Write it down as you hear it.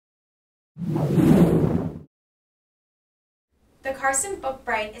The Carson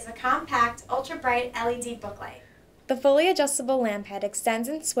BookBrite is a compact, ultra-bright LED booklight. The fully adjustable lamp head extends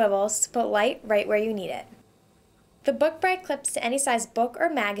and swivels to put light right where you need it. The BookBrite clips to any size book or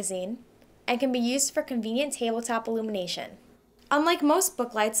magazine and can be used for convenient tabletop illumination. Unlike most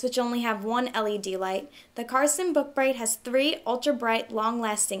booklights, which only have one LED light, the Carson BookBrite has 3 ultra-bright,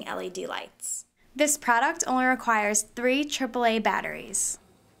 long-lasting LED lights. This product only requires 3 AAA batteries.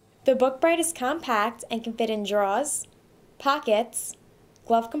 The BookBrite is compact and can fit in drawers, pockets,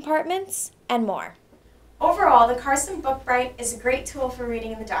 glove compartments, and more. Overall, the Carson BookBrite is a great tool for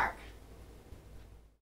reading in the dark.